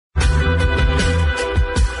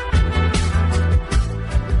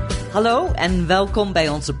Hallo en welkom bij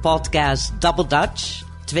onze podcast Double Dutch.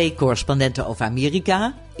 2 correspondenten over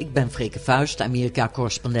Amerika. Ik ben Freke Vuist,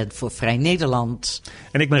 Amerika-correspondent voor Vrij Nederland.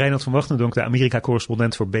 En ik ben Reinhard van Wachtendonk, de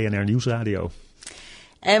Amerika-correspondent voor BNR Nieuwsradio.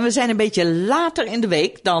 En we zijn een beetje later in de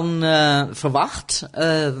week dan verwacht.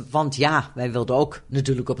 Want ja, wij wilden ook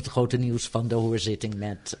natuurlijk op het grote nieuws van de hoorzitting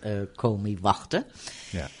met Comey wachten.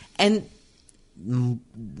 Ja. En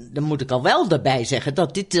dan moet ik al wel daarbij zeggen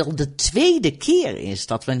dat dit al de tweede keer is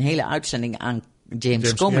dat we een hele uitzending aan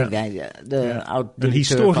James Comey, een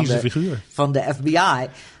historische figuur van de FBI.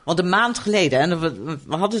 Want een maand geleden, en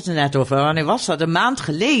we hadden het er net over, wanneer was dat? Een maand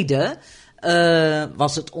geleden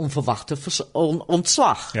was het onverwachte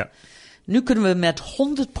ontslag. Ja. Nu kunnen we met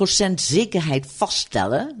 100% zekerheid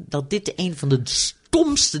vaststellen dat dit een van de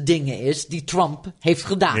stomste dingen is die Trump heeft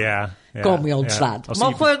gedaan. Comey ontslaat.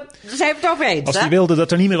 Mogen we zijn het over eens? Als hij wilde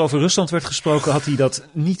dat er niet meer over Rusland werd gesproken, had hij dat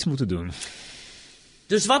niet moeten doen.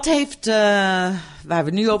 Dus wat heeft, waar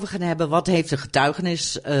we nu over gaan hebben, wat heeft de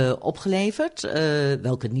getuigenis opgeleverd?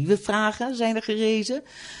 Welke nieuwe vragen zijn er gerezen?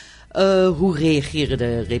 Hoe reageren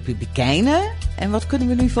de Republikeinen? En wat kunnen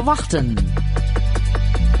we nu verwachten?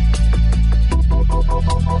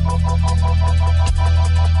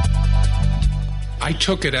 I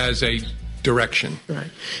took it as a direction.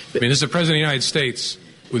 Right. I mean, this is the President of the United States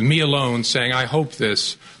with me alone saying, I hope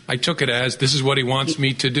this. I took it as this is what he wants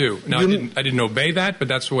me to do. Now, I didn't obey that, but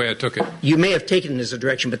that's the way I took it. You may have taken it as a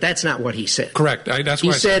direction, but that's not what he said. Correct. That's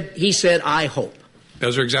what he said, I hope.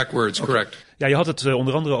 Those are exact words, correct. Ja, je had het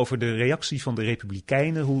onder andere over de reactie van de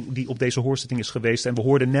Republikeinen, hoe die op deze hoorzitting is geweest. En we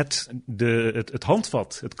hoorden net het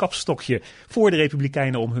handvat, het kapstokje voor de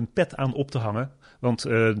Republikeinen om hun pet aan op te hangen. Want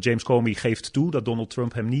James Comey geeft toe dat Donald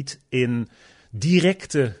Trump hem niet in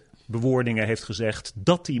directe bewoordingen heeft gezegd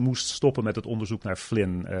dat hij moest stoppen met het onderzoek naar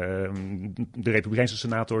Flynn. De Republikeinse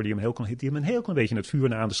senator die hem een heel klein beetje het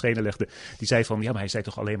vuur aan de schenen legde, die zei van, ja, maar hij zei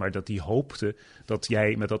toch alleen maar dat hij hoopte dat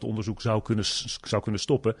jij met dat onderzoek zou kunnen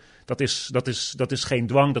stoppen. Dat is geen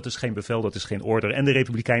dwang, dat is geen bevel, dat is geen order. En de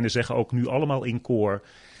Republikeinen zeggen ook nu allemaal in koor,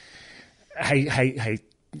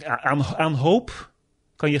 aan hoop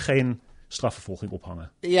kan je geen strafvervolging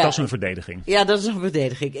ophangen. Ja, dat is een verdediging. Ja, dat is een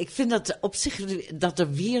verdediging. Ik vind dat op zich dat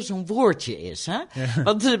er weer zo'n woordje is. Hè? Ja.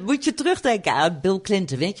 Want moet je terugdenken aan Bill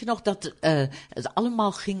Clinton. Weet je nog dat het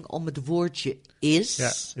allemaal ging om het woordje is?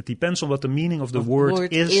 Ja, it depends on what the meaning of the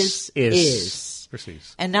word is.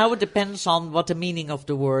 Precies. And now it depends on what the meaning of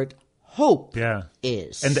the word hope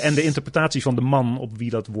is. En de interpretatie van de man op wie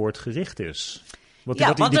dat woord gericht is.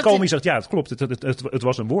 Die Comey zegt, ja, het klopt, het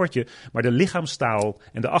was een woordje. Maar de lichaamstaal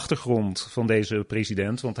en de achtergrond van deze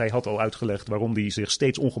president, want hij had al uitgelegd waarom hij zich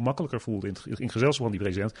steeds ongemakkelijker voelde in gezelschap van die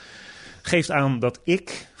president, geeft aan dat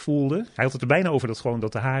ik voelde, hij had het er bijna over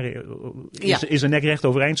dat de haren in zijn nek recht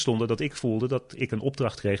overeind stonden, dat ik voelde dat ik een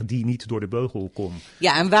opdracht kreeg die niet door de beugel kon.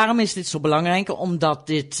 Ja, en waarom is dit zo belangrijk? Omdat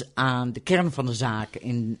dit aan de kern van de zaak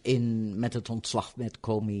met het ontslag met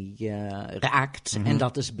Comey raakt. Mm-hmm. En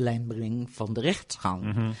dat is belemmering van de rechtsgang.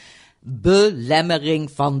 Mm-hmm.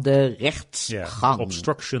 Belemmering van de rechtsgang.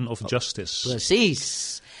 Obstruction of justice.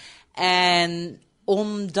 Precies. En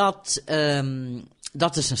omdat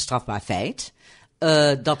dat is een strafbaar feit.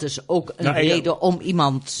 Dat is ook een reden om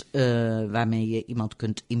iemand waarmee je iemand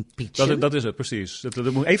kunt impeachen. Dat is het, precies.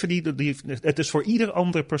 Het is voor ieder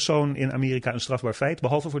ander persoon in Amerika een strafbaar feit,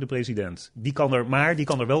 behalve voor de president. Die kan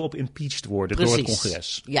er wel op impeached worden door het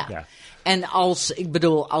congres. Ja. En als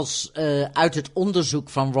uit het onderzoek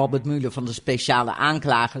van Robert Mueller van de speciale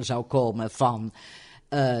aanklager zou komen van,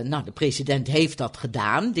 de president heeft dat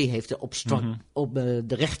gedaan, die heeft de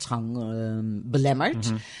rechtsgang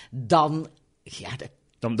belemmerd, dan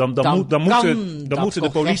moeten de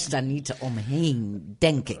politie daar niet omheen,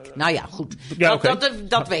 denk ik. Nou ja, goed. Ja,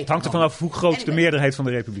 dat weet ik. Het hangt er vanaf hoe groot de meerderheid van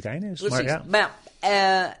de Republikeinen is. Precies. Maar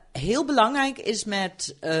heel belangrijk is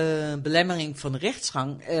met belemmering van de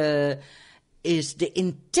rechtsgang, is de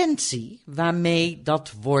intentie waarmee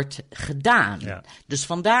dat wordt gedaan. Ja. Dus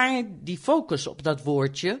vandaar die focus op dat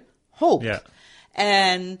woordje hoop. Ja.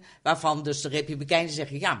 En waarvan dus de Republikeinen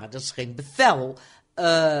zeggen, ja, maar dat is geen bevel.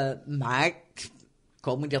 Maar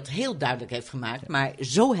Comey dat heel duidelijk heeft gemaakt. Maar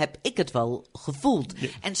zo heb ik het wel gevoeld. Ja.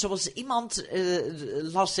 En zoals iemand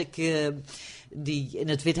las ik die in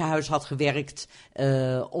het Witte Huis had gewerkt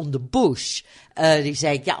onder Bush. Die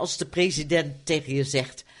zei, ja, als de president tegen je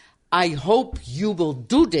zegt, I hope you will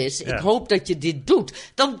do this. Ja. Ik hoop dat je dit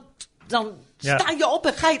doet. Dan sta je op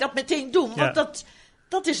en ga je dat meteen doen. Want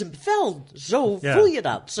Dat is een bevel. Zo voel je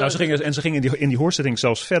dat. Zo. Nou, ze gingen in die hoorzitting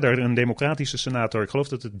zelfs verder. Een democratische senator, ik geloof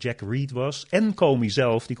dat het Jack Reed was, en Comey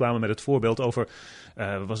zelf, die kwamen met het voorbeeld over,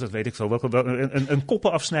 was dat weet ik veel, een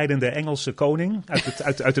koppenafsnijdende Engelse koning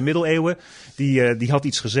uit de middeleeuwen. Die had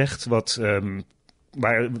iets gezegd wat...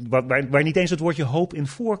 Waar niet eens het woordje hoop in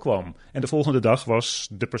voorkwam. En de volgende dag was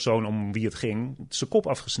de persoon om wie het ging zijn kop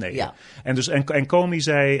afgesneden. Ja. En Comey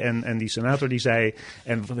zei, en die senator die zei...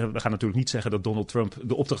 En we gaan natuurlijk niet zeggen dat Donald Trump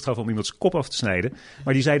de opdracht gaf om iemand zijn kop af te snijden.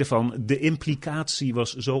 Maar die zeiden van, de implicatie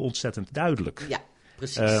was zo ontzettend duidelijk. Ja,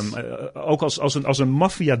 precies. Ook als een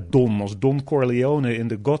maffiadon, als Don Corleone in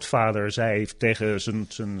The Godfather zei tegen zijn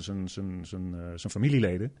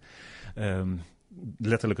familieleden...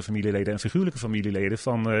 letterlijke familieleden en figuurlijke familieleden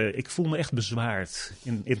van ik voel me echt bezwaard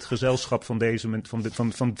in het gezelschap van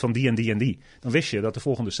van die en die en die. Dan wist je dat de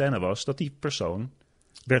volgende scène was dat die persoon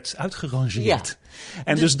werd uitgerangeerd. Ja.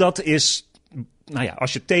 En dus dat is, nou ja,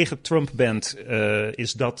 als je tegen Trump bent,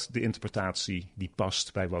 is dat de interpretatie die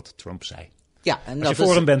past bij wat Trump zei. Ja, en als je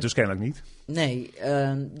voor hem bent dus kennelijk niet. Nee,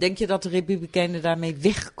 denk je dat de Republikeinen daarmee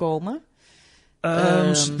wegkomen?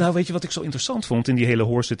 Nou, weet je wat ik zo interessant vond in die hele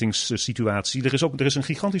hoorzittingssituatie? Er is een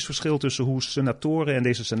gigantisch verschil tussen hoe senatoren en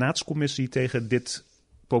deze senaatscommissie tegen dit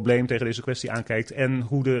probleem, tegen deze kwestie aankijkt, en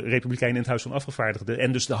hoe de Republikeinen in het Huis van Afgevaardigden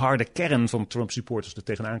en dus de harde kern van Trump-supporters er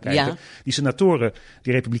tegenaan kijken. Ja. Die senatoren,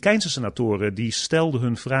 die Republikeinse senatoren, die stelden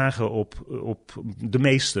hun vragen op de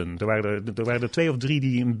meesten. Er waren er 2 of 3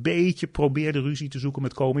 die een beetje probeerden ruzie te zoeken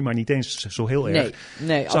met Comey, maar niet eens zo heel erg.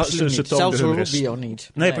 Nee, absoluut niet. Zelfs Rubio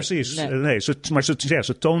niet. Nee, precies. Nee.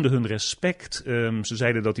 Ze toonden hun respect. Ze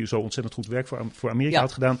zeiden dat hij zo ontzettend goed werk voor Amerika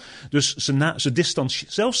had gedaan. Dus ze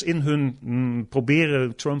zelfs in hun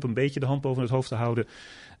proberen Trump een beetje de hand boven het hoofd te houden,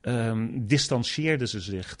 distancieerden ze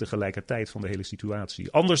zich tegelijkertijd van de hele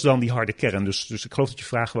situatie. Anders dan die harde kern. Dus ik geloof dat je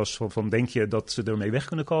vraag was van denk je dat ze ermee weg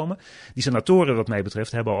kunnen komen? Die senatoren, wat mij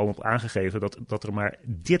betreft, hebben al op aangegeven dat er maar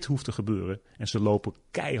dit hoeft te gebeuren. En ze lopen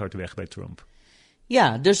keihard weg bij Trump.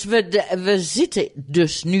 Ja, dus we zitten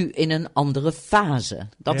dus nu in een andere fase.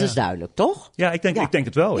 Dat is duidelijk, toch? Ja, ik denk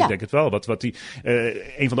het wel. Ja. Ik denk het wel.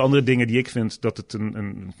 Een van de andere dingen die ik vind dat het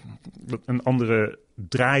een andere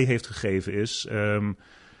draai heeft gegeven is...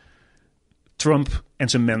 Trump en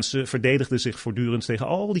zijn mensen verdedigden zich voortdurend tegen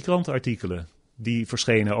al die krantenartikelen die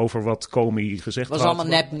verschenen over wat Comey gezegd had. Het was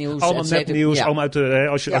allemaal nepnieuws. Allemaal nepnieuws. Ja. Allemaal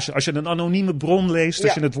als je een anonieme bron leest,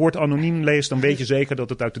 als je het woord anoniem leest, dan weet je zeker dat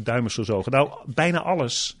het uit de duim is gezogen. Nou, bijna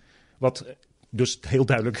alles wat dus heel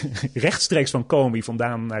duidelijk rechtstreeks van Comey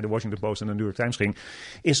vandaan naar de Washington Post en de New York Times ging,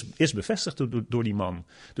 is bevestigd door die man.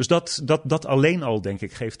 Dus dat alleen al, denk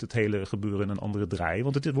ik, geeft het hele gebeuren een andere draai.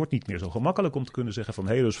 Want het wordt niet meer zo gemakkelijk om te kunnen zeggen van,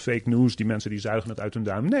 dat is fake news, die mensen die zuigen het uit hun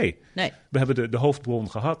duim. Nee. We hebben de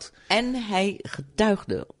hoofdbron gehad. En hij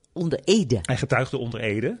getuigde onder ede.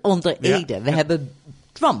 Onder ede. We hebben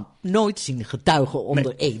Trump nooit zien getuigen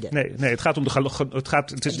onder ede. Nee, het gaat om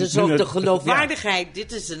het is dus ook de geloofwaardigheid. Ja.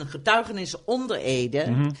 Dit is een getuigenis onder ede.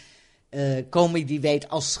 Mm-hmm. Comey die weet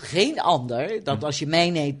als geen ander dat als je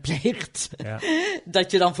mijnheid pleegt,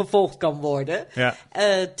 dat je dan vervolgd kan worden. Ja.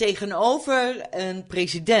 Tegenover een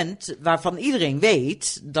president waarvan iedereen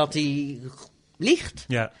weet dat hij liegt.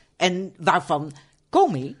 Ja. En waarvan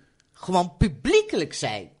Comey gewoon publiekelijk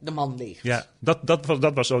zei, de man liegt. Ja, dat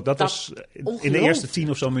was in de eerste 10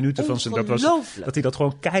 of zo minuten van zijn... Dat hij dat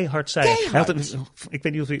gewoon keihard zei. Hij had ik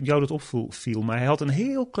weet niet of jou dat opviel, maar hij had een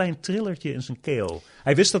heel klein trillertje in zijn keel.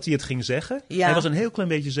 Hij wist dat hij het ging zeggen. Ja. Hij was een heel klein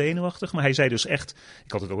beetje zenuwachtig, maar hij zei dus echt...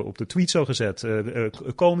 Ik had het ook op de tweet zo gezet.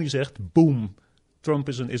 Comey zegt, boom, Trump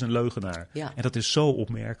is een leugenaar. Ja. En dat is zo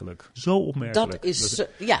opmerkelijk. Dat is...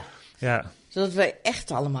 Ja. Zodat wij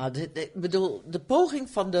echt allemaal... Ik bedoel, de poging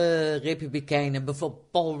van de Republikeinen...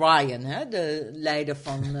 Bijvoorbeeld Paul Ryan, de leider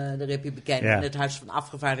van de Republikeinen... in het Huis van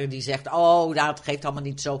Afgevaardigden, die zegt... dat geeft allemaal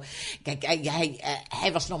niet zo. Kijk,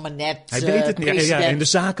 hij was nog maar net hij weet het niet. Ja, in de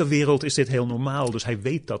zakenwereld is dit heel normaal, dus hij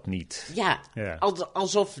weet dat niet. Ja.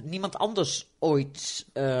 Alsof niemand anders ooit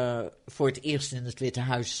voor het eerst in het Witte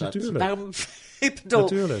Huis zat. Natuurlijk. Daarom, ik bedoel...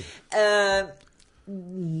 Natuurlijk.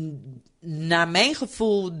 Naar mijn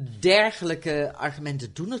gevoel, dergelijke argumenten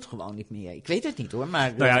doen het gewoon niet meer. Ik weet het niet hoor,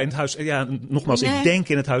 maar... Nou ja, in het huis... Ja, nogmaals, ik denk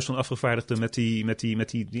in het Huis van Afgevaardigden met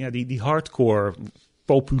die hardcore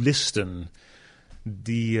populisten.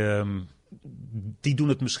 Die doen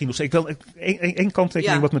het misschien nog steeds. Eén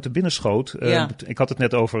kanttekening wat me te binnen schoot. Ik had het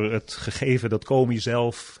net over het gegeven dat Comey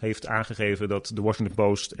zelf heeft aangegeven dat de Washington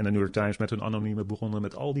Post en de New York Times met hun anonieme bronnen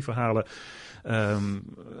met al die verhalen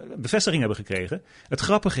bevestiging hebben gekregen. Het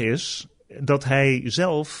grappige is dat hij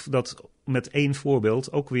zelf dat met één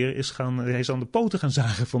voorbeeld ook weer hij is aan de poten gaan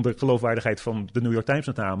zagen van de geloofwaardigheid van de New York Times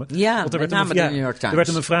met name. Ja, want met name de New York Times. Er werd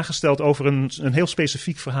hem een vraag gesteld over een heel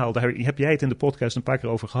specifiek verhaal. Daar heb jij het in de podcast een paar keer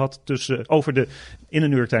over gehad. In de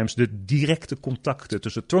New York Times de directe contacten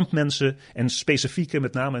tussen Trump-mensen en specifieke,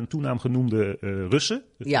 met name en toenaam genoemde Russen.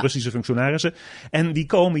 Russische functionarissen. En die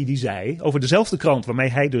Comey die zei over dezelfde krant waarmee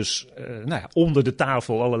hij dus onder de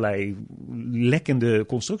tafel allerlei lekkende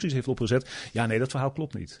constructies heeft opgezet. Ja, nee, dat verhaal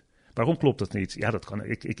klopt niet. Waarom klopt dat niet? Ja, dat kan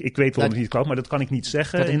ik weet waarom het niet klopt, maar dat kan ik niet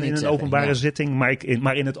zeggen in een openbare zitting.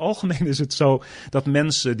 Maar in het algemeen is het zo dat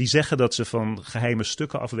mensen die zeggen dat ze van geheime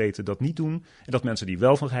stukken afweten, dat niet doen. En dat mensen die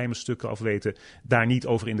wel van geheime stukken afweten, daar niet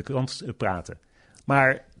over in de krant praten.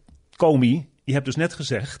 Maar Comey, je hebt dus net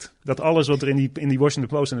gezegd dat alles wat er in die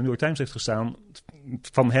Washington Post en de New York Times heeft gestaan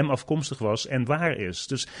van hem afkomstig was en waar is.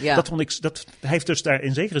 Dus dat vond ik, hij heeft dus daar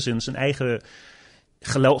in zekere zin zijn eigen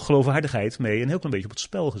geloofwaardigheid mee een heel klein beetje op het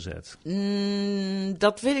spel gezet.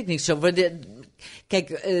 Dat weet ik niet zo. Kijk,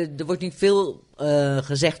 er wordt niet veel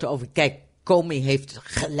gezegd over. Kijk, Comey heeft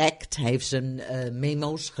gelekt. Hij heeft zijn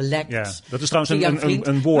memo's gelekt. Ja, dat is trouwens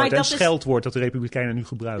een woord, een scheldwoord dat de Republikeinen nu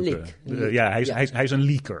gebruiken. Hij is een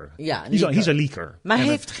leaker. Ja, he's a leaker. Maar hij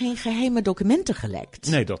heeft geen geheime documenten gelekt.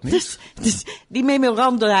 Nee, dat niet. Dus die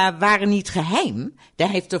memoranda waren niet geheim. Hij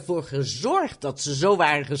heeft ervoor gezorgd dat ze zo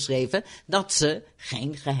waren geschreven dat ze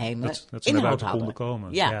geen geheime dat ze inhoud hadden. Konden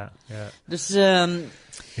komen. Ja. Dus...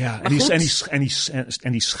 Ja,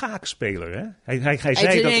 en die schaakspeler, hè? Hij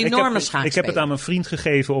zei dat een enorme schaakspeler. Ik heb het aan mijn vriend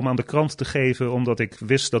gegeven om aan de krant te geven, omdat ik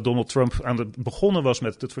wist dat Donald Trump begonnen was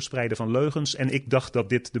met het verspreiden van leugens. En ik dacht dat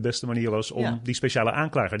dit de beste manier was om die speciale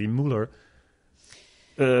aanklager, die Mueller,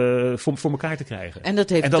 voor elkaar te krijgen. En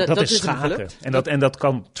dat is schaken. En dat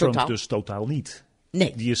kan Trump dus totaal niet.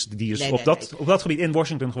 Nee. Die is op dat gebied in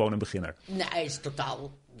Washington gewoon een beginner. Nee, hij is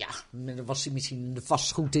totaal... Ja, dat was hij misschien in de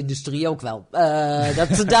vastgoedindustrie ook wel.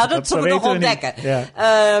 Dat zullen we nog ontdekken. Ja.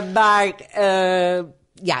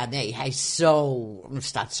 Hij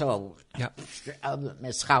staat zo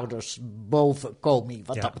met schouders boven Comey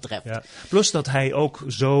wat dat betreft. Ja. Plus dat hij ook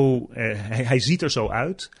zo, hij ziet er zo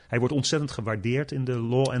uit. Hij wordt ontzettend gewaardeerd in de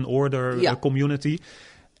law and order community.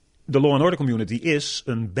 De law and order community is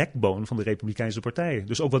een backbone van de Republikeinse partij.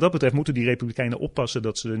 Dus ook wat dat betreft moeten die Republikeinen oppassen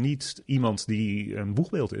dat ze niet iemand die een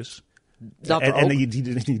boegbeeld is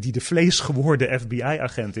die de vleesgeworden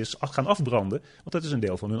FBI-agent is, gaan afbranden. Want dat is een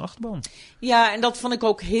deel van hun achterban. Ja, en dat vond ik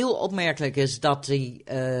ook heel opmerkelijk is dat hij...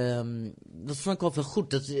 dat vond ik wel veel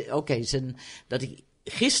goed. Dat hij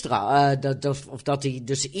gisteren... dat hij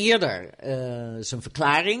dus eerder zijn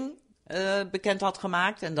verklaring bekend had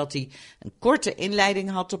gemaakt. En dat hij een korte inleiding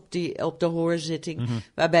had op de hoorzitting. Mm-hmm.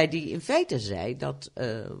 Waarbij hij in feite zei dat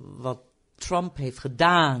wat Trump heeft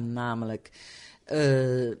gedaan, namelijk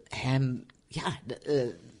hem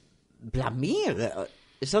blameren.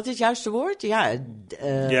 Is dat het juiste woord? Ja,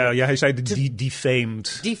 hij zei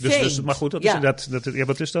defamed. Dus, maar goed, wat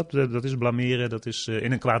is dat? Dat is blameren, dat is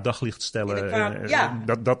in een kwaad daglicht stellen.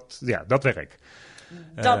 Dat werk.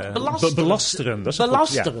 Belasteren. Dat is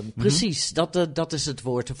belasteren, precies. Dat is het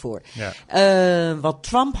woord ervoor. Ja. Wat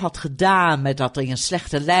Trump had gedaan met dat hij een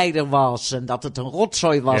slechte leider was en dat het een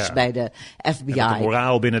rotzooi was bij de FBI. En dat de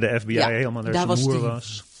moraal binnen de FBI helemaal naar zijn moer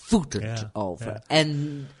was. Voetend over. Ja.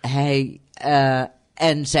 En hij...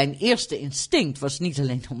 En zijn eerste instinct was niet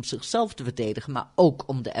alleen om zichzelf te verdedigen, maar ook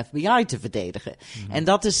om de FBI te verdedigen. Mm-hmm. En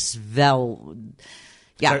dat is wel...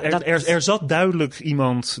 Er zat duidelijk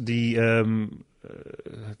iemand die...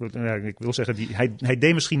 ik wil zeggen, hij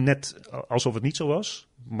deed misschien net alsof het niet zo was.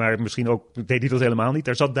 Maar misschien ook deed hij dat helemaal niet.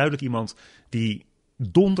 Er zat duidelijk iemand die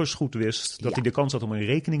donders goed wist dat hij de kans had om een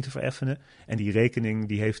rekening te vereffenen. En die rekening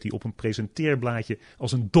die heeft hij op een presenteerblaadje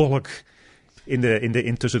als een dolk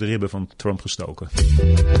in tussen de ribben van Trump gestoken.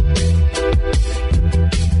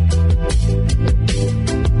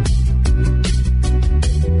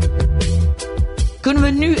 Kunnen we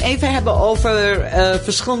nu even hebben over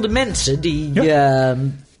verschillende mensen die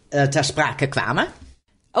ter sprake kwamen?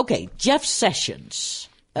 Oké, Jeff Sessions.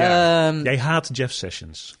 Jij haat Jeff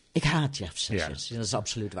Sessions. Ik haat Jeff Sessions. Ja. Dat is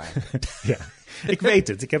absoluut waar. Ja, ik weet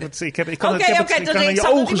het. Ik kan het in je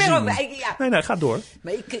ogen zien. Nee, ga door.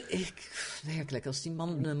 Maar ik werkelijk, als die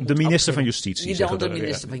man... de minister van Justitie. De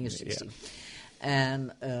minister van Justitie. Ja.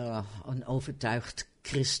 En een overtuigd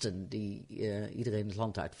christen die iedereen het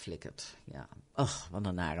land uitflikkert. Ja, wat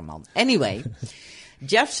een nare man. Anyway,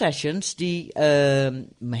 Jeff Sessions die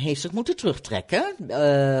heeft zich moeten terugtrekken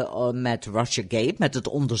met Russiagate, met het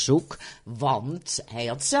onderzoek. Want hij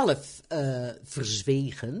had zelf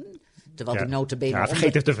verzwegen Terwijl die notabene... Ja,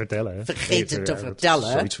 vergeet het te vertellen. Hè. Vergeten te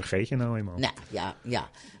vertellen. Zoiets vergeet je nou eenmaal. Nou, ja.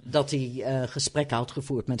 Dat hij gesprekken had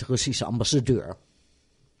gevoerd met de Russische ambassadeur.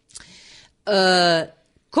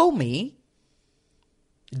 Comey,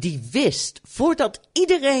 die wist, voordat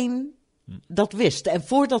iedereen dat wist... en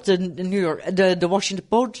voordat de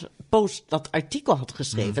Washington Post dat artikel had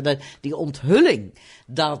geschreven... die onthulling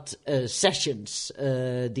dat Sessions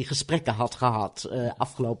die gesprekken had gehad...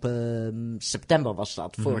 afgelopen september was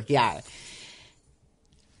dat, vorig jaar...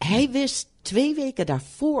 Hij wist 2 weken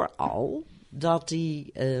daarvoor al dat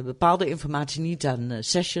hij bepaalde informatie niet aan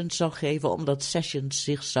Sessions zou geven... omdat Sessions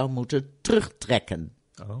zich zou moeten terugtrekken.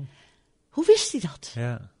 Oh. Hoe wist hij dat?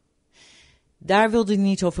 Ja. Daar wilde hij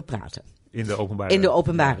niet over praten. In de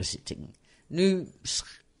openbare zitting. Nu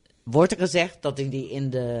wordt er gezegd dat hij in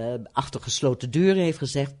de achtergesloten deuren heeft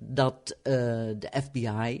gezegd... dat de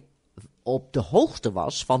FBI op de hoogte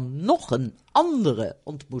was van nog een andere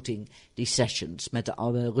ontmoeting die Sessions met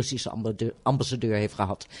de Russische ambassadeur heeft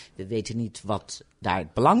gehad. We weten niet wat daar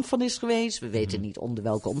het belang van is geweest. We weten niet onder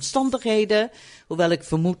welke omstandigheden. Hoewel ik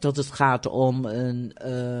vermoed dat het gaat om een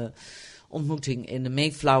ontmoeting in de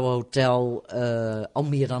Mayflower Hotel al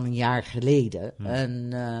meer dan een jaar geleden.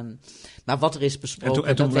 Maar wat er is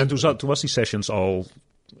besproken... Toen was die Sessions al...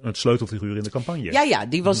 een sleutelfiguur in de campagne. Ja,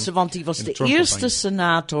 want die was de eerste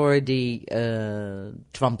senator die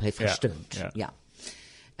Trump heeft gesteund. Ja.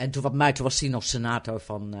 En toen was hij nog senator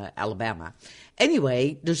van Alabama.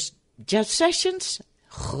 Anyway, dus Jeff Sessions,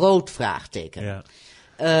 groot vraagteken. Ja.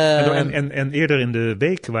 En eerder in de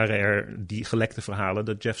week waren er die gelekte verhalen...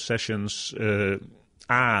 dat Jeff Sessions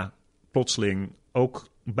plotseling ook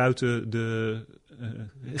buiten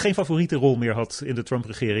geen favoriete rol meer had in de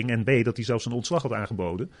Trump-regering. En B, dat hij zelfs een ontslag had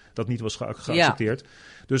aangeboden. Dat niet was geaccepteerd. Ja.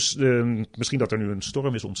 Dus misschien dat er nu een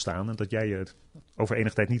storm is ontstaan. En dat jij je over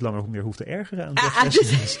enige tijd niet langer meer hoeft te ergeren aan Jeff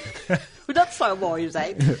Sessions. Dat zou mooi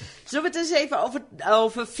zijn. Zullen we het eens even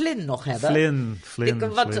over Flynn nog hebben?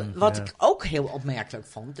 Flynn. Wat ik ook heel opmerkelijk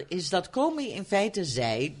vond... is dat Comey in feite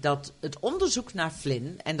zei dat het onderzoek naar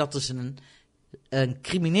Flynn... en dat is een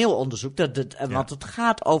crimineel onderzoek, want het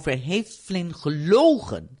gaat over... heeft Flynn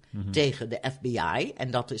gelogen tegen de FBI?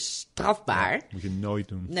 En dat is strafbaar. Ja, moet je nooit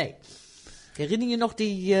doen. Nee. Herinner je nog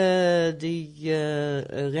die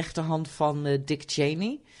rechterhand van Dick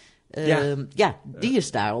Cheney? Die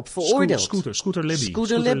is daarop veroordeeld. Scooter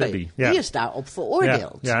Libby. Ja. Die is daarop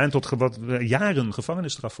veroordeeld. Ja, en tot jaren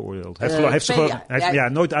gevangenisstraf veroordeeld. Hij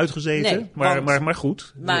heeft nooit uitgezeten, nee, maar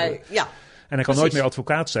goed. Maar ja... En hij kan nooit meer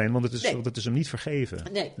advocaat zijn, want het is hem niet vergeven.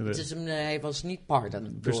 Nee, hij was niet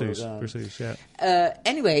pardoned. Precies, ja.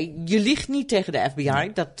 Anyway, je liegt niet tegen de FBI.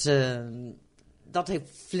 Nee. Dat heeft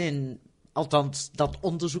Flynn, althans dat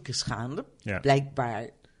onderzoek is gaande. Ja. Blijkbaar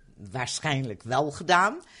waarschijnlijk wel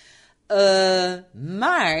gedaan.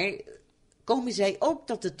 Maar Comey zei ook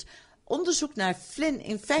dat het onderzoek naar Flynn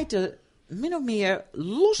in feite... min of meer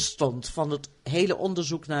los stond van het hele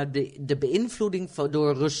onderzoek naar de beïnvloeding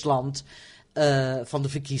door Rusland van de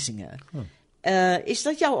verkiezingen. Is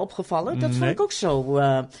dat jou opgevallen? Dat vond ik ook zo.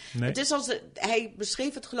 Het is hij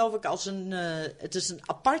beschreef het geloof ik als het is een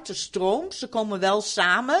aparte stroom. Ze komen wel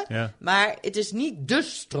samen, maar het is niet de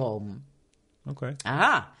stroom.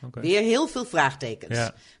 Aha, weer heel veel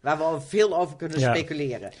vraagtekens. Waar we veel over kunnen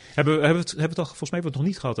speculeren. Hebben we het al, volgens mij hebben we het nog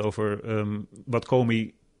niet gehad over wat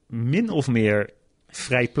Comey min of meer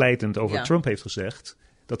vrijpleitend over Trump heeft gezegd.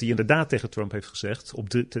 Dat hij inderdaad tegen Trump heeft gezegd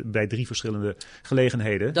bij 3 verschillende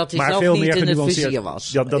gelegenheden. Dat hij maar zelf veel niet meer in het vizier was.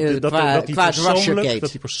 Dat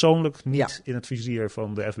hij persoonlijk niet in het vizier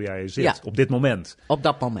van de FBI zit op dit moment. Op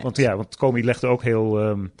dat moment. Want Comey legde ook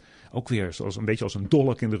ook weer een beetje als een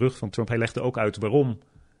dolk in de rug van Trump. Hij legde ook uit waarom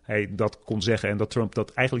hij dat kon zeggen en dat Trump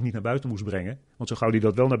dat eigenlijk niet naar buiten moest brengen. Want zo gauw hij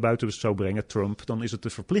dat wel naar buiten zou brengen, Trump, dan is het de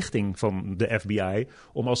verplichting van de FBI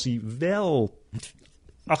om als hij wel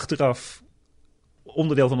achteraf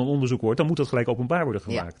onderdeel van een onderzoek wordt, dan moet dat gelijk openbaar worden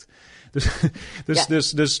gemaakt.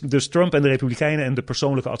 Dus Trump en de Republikeinen en de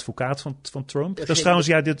persoonlijke advocaat van Trump. Dat is trouwens,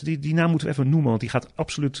 die naam moeten we even noemen, want die gaat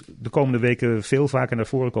absoluut de komende weken veel vaker naar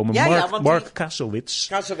voren komen. Mark Kasowitz.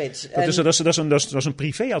 Dat is een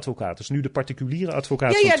privéadvocaat. Dat is nu de particuliere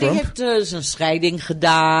advocaat van Trump. Die heeft zijn scheiding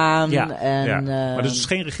gedaan. Maar dat is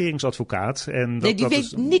geen regeringsadvocaat. En die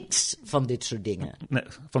weet niks van dit soort dingen. Nee,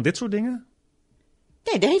 van dit soort dingen?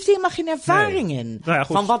 Nee, daar heeft hij helemaal geen ervaring in. Nou ja,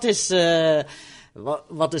 van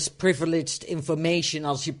wat is privileged information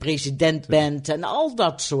als je president bent en al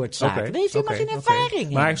dat soort zaken. Daar heeft hij helemaal geen ervaring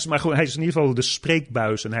in. Maar goed, hij is in ieder geval de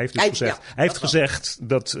spreekbuis. En hij heeft dus gezegd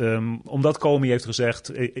dat, omdat Comey heeft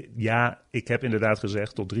gezegd, ik heb inderdaad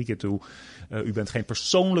gezegd tot 3 keer toe, u bent geen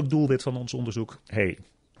persoonlijk doelwit van ons onderzoek.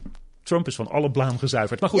 Trump is van alle blaam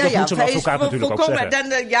gezuiverd. Maar goed, dat moet zo'n advocaat natuurlijk ook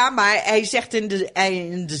zeggen. Maar hij zegt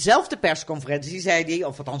in dezelfde persconferentie, zei hij,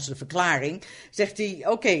 of althans de verklaring, zegt hij,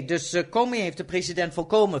 oké, dus Comey heeft de president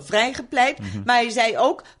volkomen vrijgepleit. Mm-hmm. Maar hij zei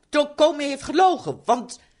ook, Comey heeft gelogen,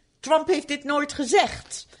 want Trump heeft dit nooit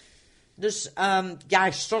gezegd. Dus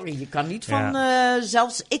sorry, je kan niet van,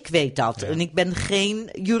 zelfs ik weet dat. Ja. En ik ben geen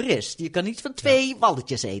jurist. Je kan niet van 2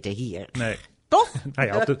 walletjes eten hier. Nee. Toch? Nou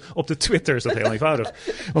ja, op de Twitter is dat heel eenvoudig.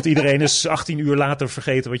 Want iedereen is 18 uur later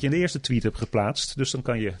vergeten wat je in de eerste tweet hebt geplaatst. Dus dan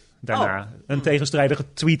kan je daarna een tegenstrijdige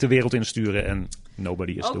tweet de wereld insturen en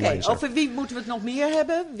nobody is the wiser. Over wie moeten we het nog meer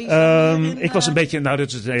hebben? Ik was een beetje,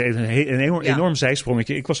 dit is een enorm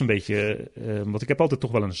zijsprongetje. Ik was een beetje, want ik heb altijd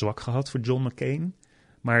toch wel een zwak gehad voor John McCain.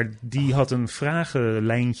 Maar die had een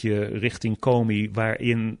vragenlijntje richting Comey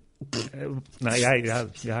waarin...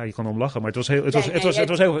 je kan om lachen, maar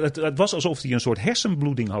het was alsof hij een soort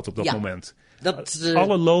hersenbloeding had op dat moment.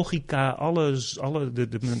 Alle logica,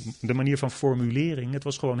 de manier van formulering, het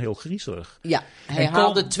was gewoon heel griezelig. Ja, hij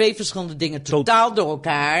haalde 2 verschillende dingen totaal door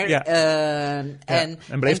elkaar. Ja.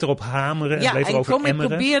 En bleef erop hameren en bleef erover emmeren. En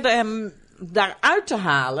probeerde hem daaruit te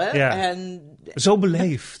halen. Ja. En zo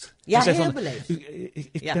beleefd. Ja, heel beleefd.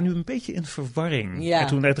 Ik ben nu een beetje in verwarring. Ja. En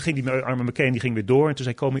toen ging die arme McCain die ging weer door. En toen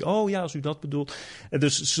zei Comey, als u dat bedoelt. En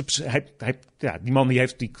dus die man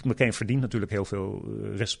die McCain verdient natuurlijk heel veel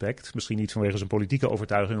respect. Misschien niet vanwege zijn politieke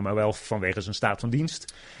overtuigingen, maar wel vanwege zijn staat van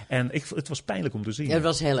dienst. En het was pijnlijk om te zien. Ja, het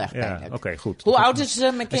was heel erg pijnlijk. Ja, oké, goed. Hoe oud is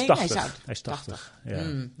McCain? Hij is 80.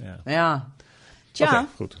 Ja. Tja. Oké,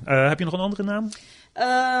 goed. Heb je nog een andere naam?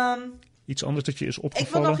 Iets anders dat je is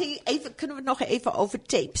opgevallen? Kunnen we het nog even over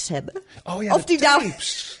tapes hebben? Oh ja, of die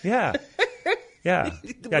tapes. Ja.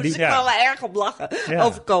 Daar moest ik wel erg op lachen.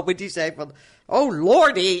 Overkomen. Die zei van, oh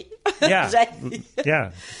lordy. Ja,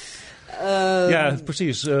 ja,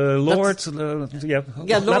 precies. Lord,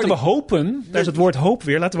 laten we hopen, daar is het woord hoop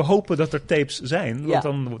weer, laten we hopen dat er tapes zijn. Want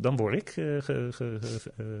dan word ik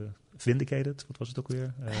vindicated. Wat was het ook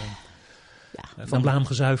weer? Van blaam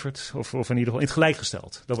gezuiverd. Of in ieder geval in het gelijk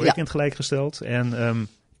gesteld. Dan word ik in het gelijk gesteld. En,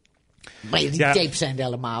 maar die tapes zijn er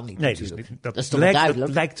helemaal niet. Nee, dat is toch duidelijk? Dat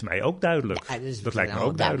lijkt mij ook duidelijk. Ja, dat lijkt me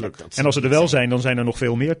ook duidelijk. En als ze er wel zijn, dan zijn er nog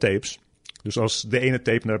veel meer tapes. Dus als de ene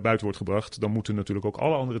tape naar buiten wordt gebracht, dan moeten natuurlijk ook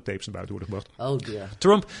alle andere tapes naar buiten worden gebracht. Oh dear.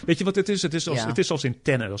 Trump, weet je wat het is? Het is als in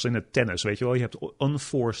tennis, als in het tennis, weet je wel. Je hebt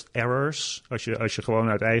unforced errors. Als je gewoon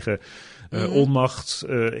uit eigen onmacht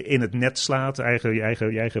in het net slaat, je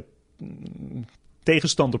eigen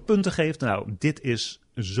tegenstander punten geeft. Nou, dit is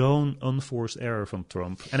zo'n unforced error van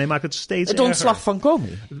Trump. En hij maakt het steeds erger. Het ontslag van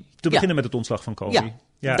Comey. Te beginnen met het ontslag van Comey. Ja.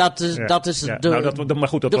 Ja, dat is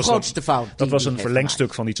de grootste fout. Dat was een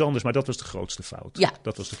verlengstuk van iets anders, maar dat was de grootste fout. Ja.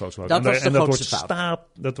 Dat was de grootste fout.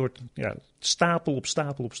 Dat wordt stapel op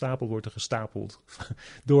stapel op stapel wordt er gestapeld.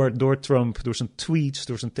 door Trump, door zijn tweets,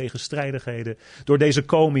 door zijn tegenstrijdigheden. Door deze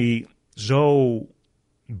Comey zo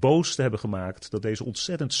boos te hebben gemaakt dat deze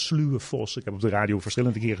ontzettend sluwe vos, ik heb op de radio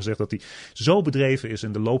verschillende keren gezegd dat hij zo bedreven is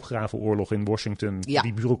in de loopgravenoorlog in Washington,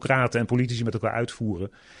 die bureaucraten en politici met elkaar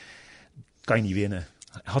uitvoeren, kan je niet winnen.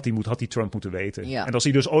 Had hij Trump moeten weten. Ja. En als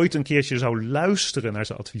hij dus ooit een keertje zou luisteren naar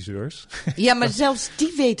zijn adviseurs. Ja, maar zelfs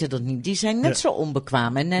die weten dat niet. Die zijn net zo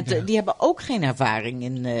onbekwaam. En die hebben ook geen ervaring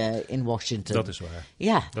in Washington. Dat is waar.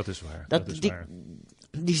 Ja. Dat is waar.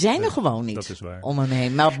 Die zijn er gewoon niet. Dat is waar. Om hem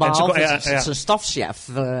heen. Maar behalve zijn stafchef.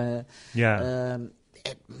 Maar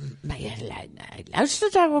hij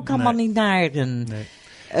luistert daar ook allemaal niet naar. En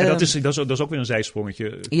dat is ook weer een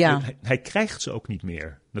zijsprongetje. Ja. Hij krijgt ze ook niet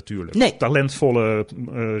meer, natuurlijk. Nee. Talentvolle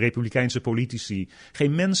republikeinse politici.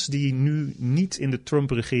 Geen mens die nu niet in de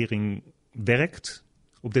Trump-regering werkt,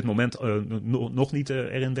 op dit moment nog niet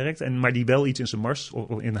erin werkt, maar die wel iets in zijn mars,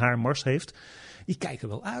 of in haar mars heeft, die kijken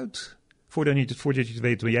wel uit. Voordat je het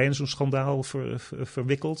weet, ben jij in zo'n schandaal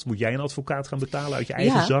verwikkeld? Moet jij een advocaat gaan betalen uit je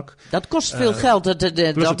eigen zak? Dat kost veel geld. Dat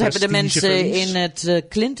hebben de mensen in het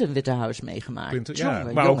Clinton-Witte Huis meegemaakt.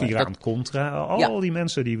 Maar ook Iran-Contra. Al die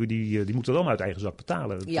mensen die moeten dan uit eigen zak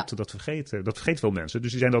betalen. Ja. Dat vergeet veel mensen.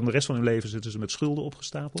 Dus die zijn dan de rest van hun leven zitten ze met schulden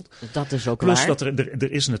opgestapeld. Dat is ook Plus waar. Dat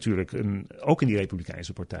er is natuurlijk, ook in die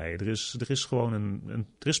Republikeinse partijen, er is gewoon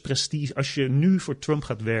er is prestige. Als je nu voor Trump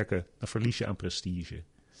gaat werken, dan verlies je aan prestige.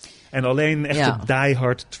 En alleen echte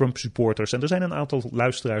diehard Trump-supporters. En er zijn een aantal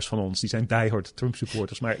luisteraars van ons die zijn diehard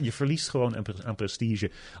Trump-supporters. Maar je verliest gewoon aan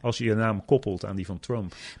prestige als je je naam koppelt aan die van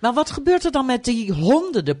Trump. Maar wat gebeurt er dan met die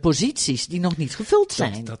honderden posities die nog niet gevuld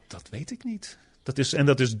zijn? Dat weet ik niet.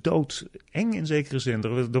 Dat is doodeng in zekere zin.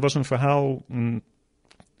 Er was een verhaal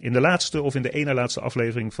in de laatste of in de ene laatste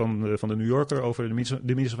aflevering van de New Yorker over de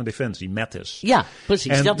minister van Defensie, Mattis. Ja,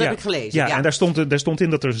 precies. Dat heb ik gelezen. Ja, en daar stond in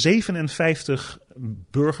dat er 57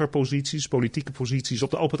 burgerposities, politieke posities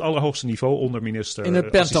op het allerhoogste niveau, onderminister, in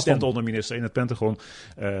het assistent onderminister in het Pentagon,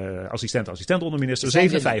 assistent onderminister,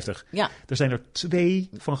 57. Er zijn er 2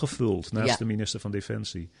 van gevuld naast de minister van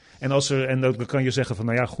Defensie. En dan kan je zeggen van,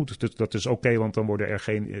 nou ja, goed, dat is oké, want dan worden er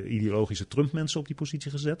geen ideologische Trump-mensen op die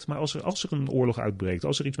positie gezet. Maar als er een oorlog uitbreekt,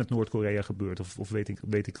 als er iets met Noord-Korea gebeurt, of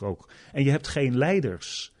weet ik ook, en je hebt geen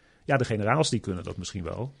leiders. Ja, de generaals die kunnen dat misschien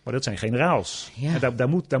wel, maar dat zijn generaals. Ja. En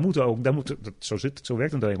zo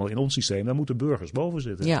werkt het eenmaal in ons systeem, daar moeten burgers boven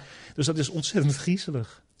zitten. Ja. Dus dat is ontzettend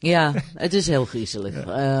griezelig. Ja, het is heel griezelig.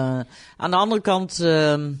 Ja. Aan de andere kant,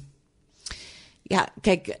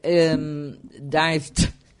 kijk, daar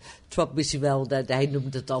heeft Trump misschien wel, hij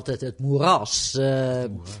noemt het altijd het moeras,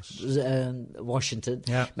 Washington.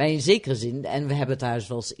 Ja. Maar in zekere zin, en we hebben het daar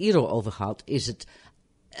wel eens eerder over gehad, is het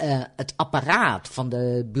apparaat van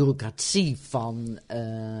de bureaucratie van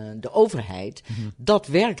de overheid, dat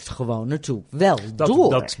werkt gewoon natuurlijk wel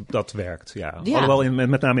door. Dat werkt, ja. Alhoewel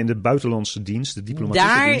met name in de buitenlandse dienst, de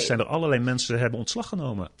diplomatieke dienst, zijn er allerlei mensen hebben ontslag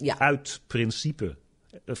genomen. Ja. Uit principe.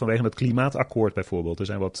 Vanwege het klimaatakkoord bijvoorbeeld. Er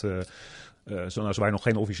zijn wat, ze waren nog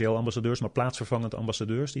geen officieel ambassadeurs, maar plaatsvervangend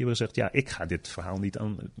ambassadeurs. Die hebben gezegd, ja, ik ga dit verhaal niet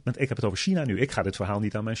aan, ik heb het over China nu, ik ga dit verhaal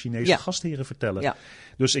niet aan mijn Chinese gastheren vertellen. Ja.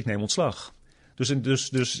 Dus ik neem ontslag. Dus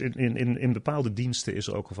in bepaalde diensten is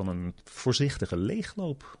er ook van een voorzichtige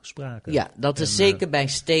leegloop sprake. Ja, dat is zeker bij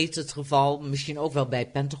State het geval. Misschien ook wel bij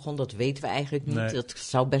Pentagon, dat weten we eigenlijk niet. Nee. Dat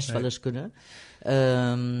zou best wel eens kunnen.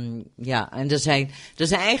 En er zijn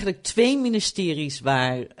eigenlijk 2 ministeries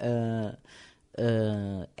waar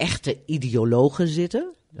echte ideologen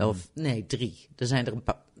zitten. Of nee, 3. Er zijn er een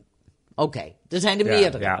paar. Oké, er zijn er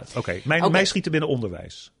meerdere. Ja, oké. Mij schiet er binnen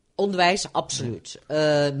onderwijs. Onderwijs, absoluut.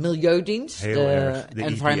 Milieudienst, de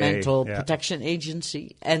Environmental Protection Agency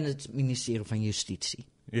en het ministerie van Justitie.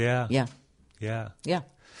 Ja.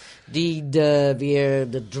 Die weer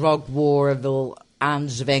de drug war wil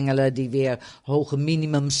aanzwengelen, die weer hoge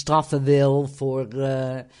minimumstraffen wil voor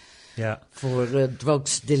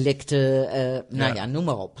drugsdelicten, noem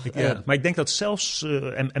maar op. Maar ik denk dat zelfs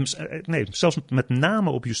met name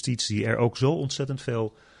op justitie er ook zo ontzettend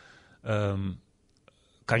veel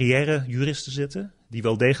carrière-juristen zitten, die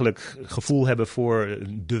wel degelijk gevoel hebben voor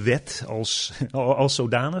de wet als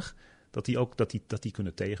zodanig, dat die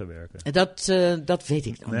kunnen tegenwerken. Dat weet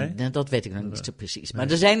ik nog niet. Dat weet ik nog niet zo precies. Maar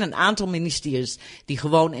er zijn een aantal ministeries die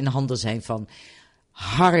gewoon in handen zijn van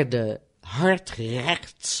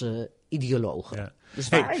hardrechtse ideologen. Ja. Dus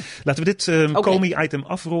laten we dit Comey-item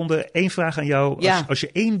afronden. 1 vraag aan jou. Als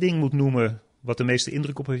je 1 ding moet noemen wat de meeste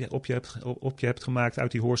indruk op je hebt gemaakt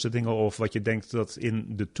uit die hoorzitingen, of wat je denkt dat in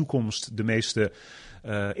de toekomst de meeste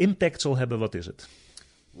impact zal hebben, wat is het?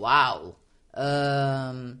 Wauw.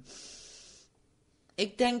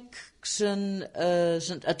 Ik denk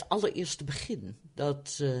het allereerste begin.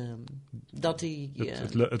 Dat hij...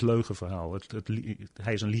 Het leugenverhaal.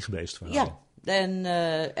 Hij is een liegbeest verhaal. Ja.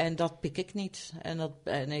 En dat pik ik niet.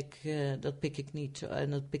 Dat pik ik niet. En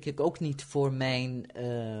dat pik ik ook niet voor mijn...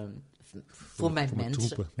 Voor mijn mensen.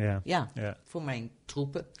 Troepen. Voor mijn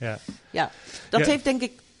troepen. Dat heeft denk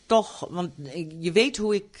ik toch... Want je weet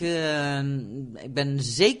hoe ik ik ben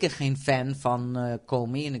zeker geen fan van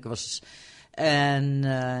Comey. En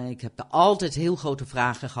ik heb altijd heel grote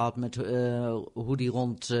vragen gehad met hoe die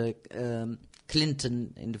rond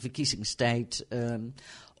Clinton in de verkiezingstijd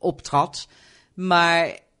optrad.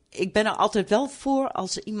 Maar ik ben er altijd wel voor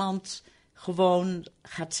als iemand gewoon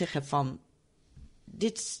gaat zeggen van...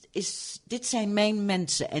 Dit zijn mijn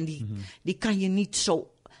mensen en die kan je niet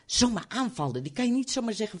zomaar aanvallen. Die kan je niet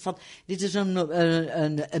zomaar zeggen van, dit is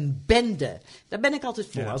een bende. Daar ben ik altijd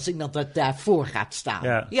voor, als iemand dat daarvoor gaat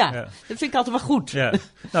staan. Dat vind ik altijd wel goed. Ja.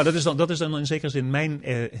 Nou, dat is dan in zekere zin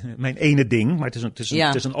mijn ene ding, maar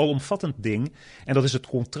het is een alomvattend ding. En dat is het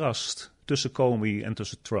contrast tussen Comey en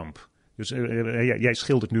tussen Trump. Dus jij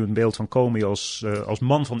schildert nu een beeld van Comey als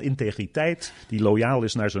man van integriteit, die loyaal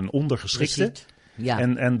is naar zijn ondergeschikte. Ja.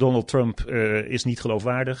 En Donald Trump is niet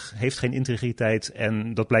geloofwaardig, heeft geen integriteit.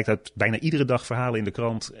 En dat blijkt uit bijna iedere dag verhalen in de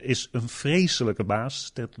krant. Is een vreselijke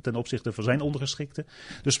baas ten opzichte van zijn ondergeschikten.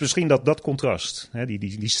 Dus misschien dat contrast. Hè,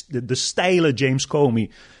 de steile James Comey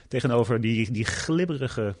tegenover die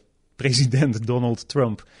glibberige president Donald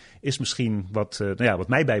Trump. Is misschien wat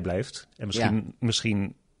mij bijblijft. En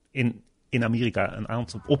misschien in Amerika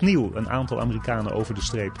opnieuw een aantal Amerikanen over de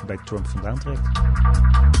streep bij Trump vandaan trekt.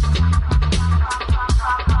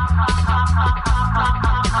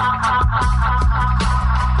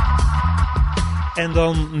 En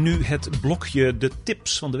dan nu het blokje de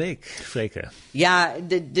tips van de week, Freke. Ja,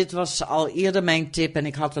 dit was al eerder mijn tip en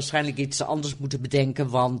ik had waarschijnlijk iets anders moeten bedenken,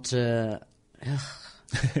 want...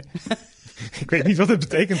 Ik weet niet wat het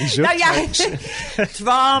betekent, die zucht. Nou ja,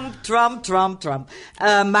 Trump.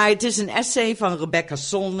 Maar het is een essay van Rebecca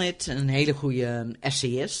Solnit, een hele goede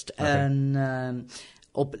essayist. En,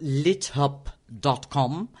 op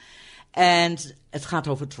lithub.com. En het gaat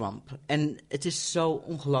over Trump. En het is zo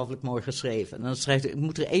ongelooflijk mooi geschreven. En dan ik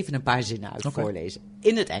moet er even een paar zinnen uit voorlezen.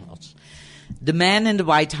 In het Engels. The man in the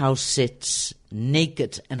White House sits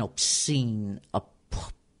naked and obscene, a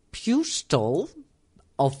pustel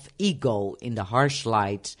of ego in the harsh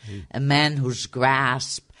light, a man whose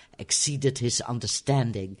grasp exceeded his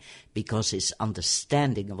understanding, because his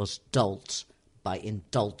understanding was dulled by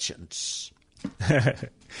indulgence.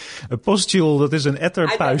 Een postule, dat is een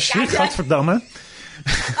etterpuisje, gadverdamme.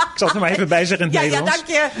 Ik zal het er maar even bij zeggen in het Nederlands.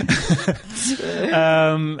 Ja, dank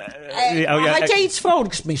je. Had jij iets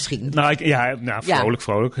vrolijks misschien? Nou,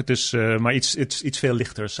 vrolijk. Het is maar iets veel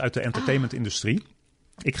lichters uit de entertainmentindustrie.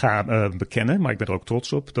 Ik ga bekennen, maar ik ben er ook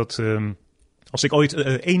trots op, dat als ik ooit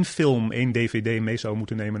één DVD mee zou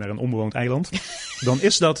moeten nemen naar een onbewoond eiland, dan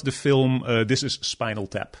is dat de film This is Spinal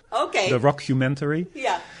Tap. Okay. De rockumentary.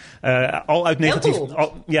 Ja. Al uit heel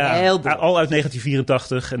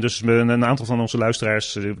 1984. En dus een aantal van onze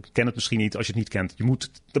luisteraars kennen het misschien niet. Als je het niet kent,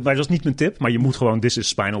 maar dat is niet mijn tip, maar je moet gewoon This is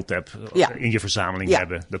Spinal Tap in je verzameling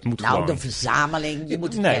hebben. Dat moet gewoon. De verzameling, je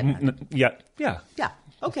moet het kennen. Ja.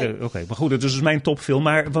 Oké. Maar goed, het is dus mijn topfilm.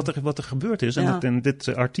 Maar wat er gebeurd is, en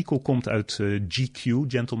dit artikel komt uit GQ,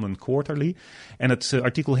 Gentleman Quarterly. En het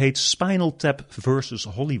artikel heet Spinal Tap versus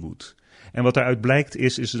Hollywood. En wat daaruit blijkt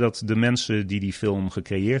is dat de mensen die film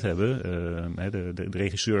gecreëerd hebben, de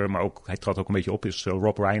regisseur, maar ook, hij trad ook een beetje op, is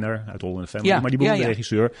Rob Reiner uit All in the Family. Ja, maar die beroemde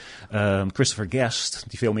regisseur, Christopher Guest,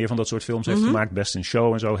 die veel meer van dat soort films heeft gemaakt, Best in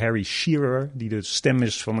Show en zo. Harry Shearer, die de stem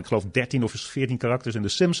is van, ik geloof, 13 of 14 karakters in The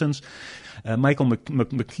Simpsons. Michael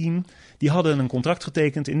McKean, die hadden een contract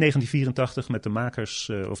getekend in 1984 met de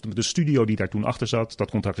makers, of de studio die daar toen achter zat.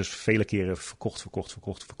 Dat contract is vele keren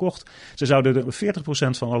verkocht. Ze zouden 40%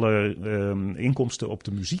 van alle inkomsten op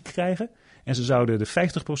de muziek krijgen. En ze zouden de 50%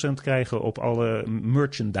 krijgen op alle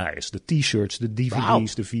merchandise. De t-shirts, de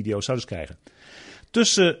dvd's, de video's zouden ze krijgen.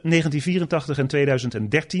 Tussen 1984 en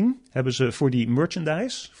 2013 hebben ze voor die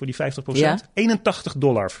merchandise, voor die 50%,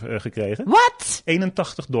 $81 gekregen. Wat? $81.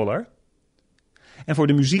 En voor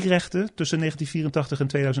de muziekrechten tussen 1984 en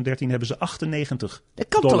 2013 hebben ze $98 dat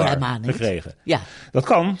kan toch helemaal niet gekregen. Ja. Dat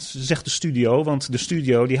kan, zegt de studio, want de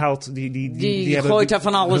studio die haalt die gooit daar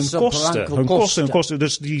van alles hun kosten.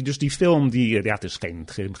 Dus die film, het is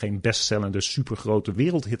geen bestsellende supergrote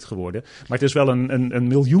wereldhit geworden, maar het is wel een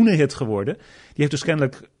miljoenenhit geworden. Die heeft dus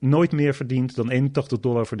kennelijk nooit meer verdiend dan $81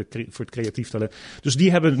 voor het creatief talent. Dus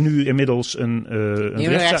die hebben nu inmiddels een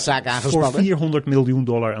rechtszaak voor $400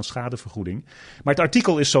 miljoen aan schadevergoeding. Maar het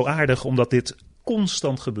artikel is zo aardig omdat dit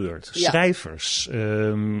constant gebeurt. Ja. Schrijvers,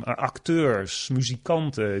 acteurs,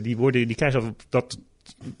 muzikanten, die krijgen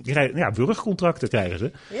wurgcontracten krijgen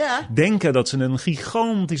ze. Ja. Denken dat ze een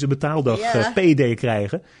gigantische betaaldag PD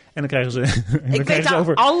krijgen. En dan krijgen ze... Ik weet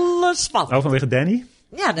daar alles van. Vanwege Danny?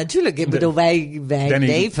 Ja, natuurlijk. Ik bedoel, wij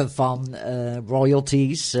leven van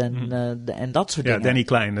royalties en dat soort dingen. Ja, Danny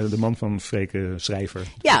Klein, de man van Freke Schrijver.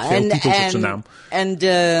 Ja, veel titels op zijn naam. En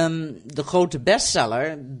de grote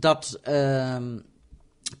bestseller, dat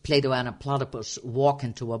Plato and a Platypus Walk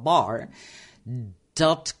into a Bar,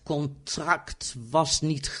 dat contract was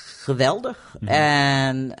niet geweldig.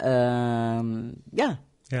 En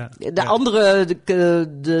de andere,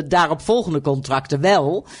 de daaropvolgende contracten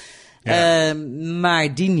wel. Ja.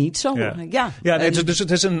 Maar die niet zo. Dus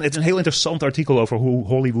het is een heel interessant artikel over hoe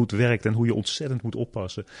Hollywood werkt en hoe je ontzettend moet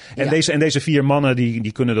oppassen. En deze 4 mannen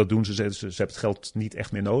die kunnen dat doen. Ze hebben het geld niet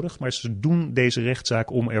echt meer nodig. Maar ze doen deze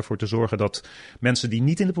rechtszaak om ervoor te zorgen dat mensen die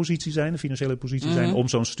niet in de positie zijn, de financiële positie zijn, om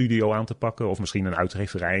zo'n studio aan te pakken, of misschien een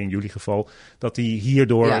uitgeverij in jullie geval, dat die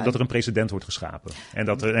hierdoor dat er een precedent wordt geschapen.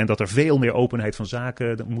 En dat er veel meer openheid van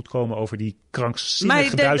zaken moet komen over die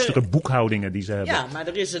krankzinnige duistere boekhoudingen die ze hebben. Ja, maar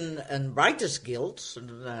er is een Writers Guild,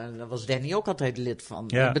 daar was Danny ook altijd lid van.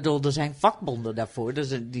 Ja. Ik bedoel, er zijn vakbonden daarvoor, dus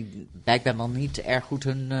die blijkbaar wel niet erg goed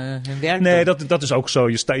hun werk doen. Nee, dat is ook zo.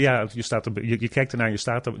 Je kijkt ernaar, je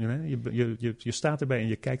staat erbij en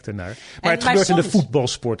je kijkt ernaar. Maar het gebeurt soms in de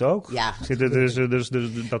voetbalsport ook. Ja. Dus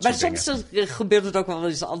dat maar soms gebeurt het ook wel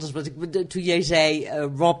eens anders. Toen jij zei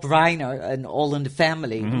Rob Reiner en All in the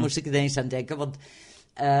Family, daar moest ik ineens aan denken, want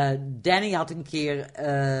Danny had een keer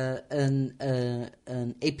een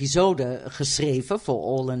episode geschreven voor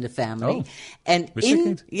All in the Family. Oh, en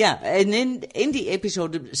in die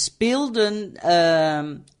episode speelden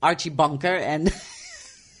Archie Bunker en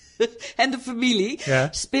en de familie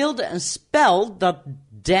speelden een spel dat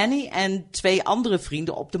Danny en 2 andere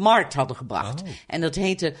vrienden op de markt hadden gebracht. En dat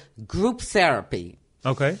heette Group Therapy.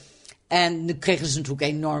 Oké. En nu kregen ze natuurlijk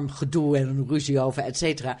enorm gedoe en ruzie over, et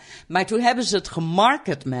cetera. Maar toen hebben ze het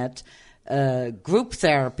gemarket met Group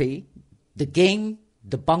Therapy, the game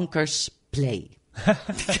the bankers play.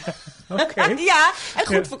 Oké. Ja, en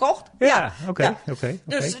goed verkocht. Ja, oké.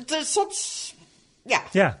 Dus het is soms...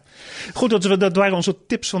 Ja. Goed, dat waren onze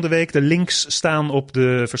tips van de week. De links staan op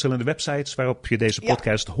de verschillende websites waarop je deze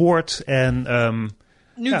podcast hoort. En,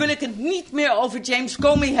 nu wil ik het niet meer over James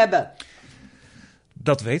Comey hebben.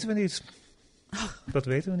 Dat weten we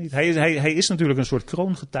niet. Hij is natuurlijk een soort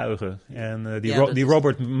kroongetuige. En die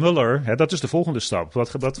Robert Mueller, dat is de volgende stap.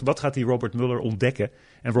 Wat gaat die Robert Mueller ontdekken?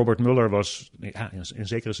 En Robert Mueller was in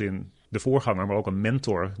zekere zin de voorganger, maar ook een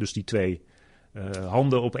mentor. Dus die 2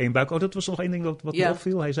 handen op 1 buik. Dat was nog 1 ding wat me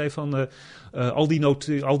opviel. Hij zei van al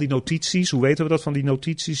die notities, hoe weten we dat van die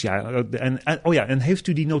notities? Ja, en heeft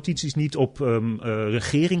u die notities niet op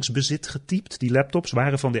regeringsbezit getypt? Die laptops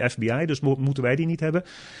waren van de FBI, dus moeten wij die niet hebben?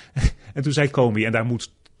 En toen zei Comey, en daar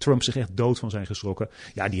moet Trump zich echt dood van zijn geschrokken.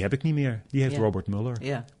 Ja, die heb ik niet meer. Die heeft Robert Mueller.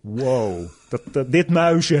 Ja. Wow, dit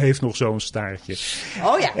muisje heeft nog zo'n staartje.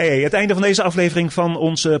 Oh ja. Hey, het einde van deze aflevering van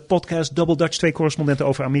onze podcast Double Dutch, 2 correspondenten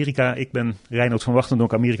over Amerika. Ik ben Reinoud van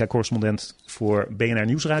Wachtendonk, Amerika-correspondent voor BNR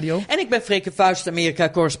Nieuwsradio. En ik ben Freke Vuist,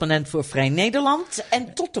 Amerika-correspondent voor Vrij Nederland.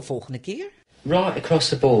 En tot de volgende keer. Right across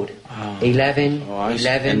the board. 11,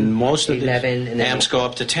 11, and most of 11, the and then amps go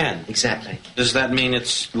up to 10. Exactly. Does that mean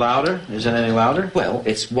it's louder? Is it any louder? Well,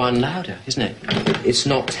 it's 1 louder, isn't it? It's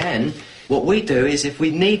not 10. What we do is if we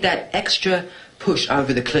need that extra push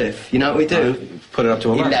over the cliff, you know what we do? Put it up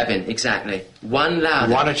to 11. 11, exactly. 1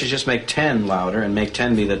 louder. Why don't you just make 10 louder and make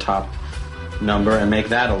 10 be the top number and make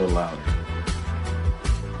that a little louder?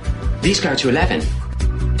 These go to 11.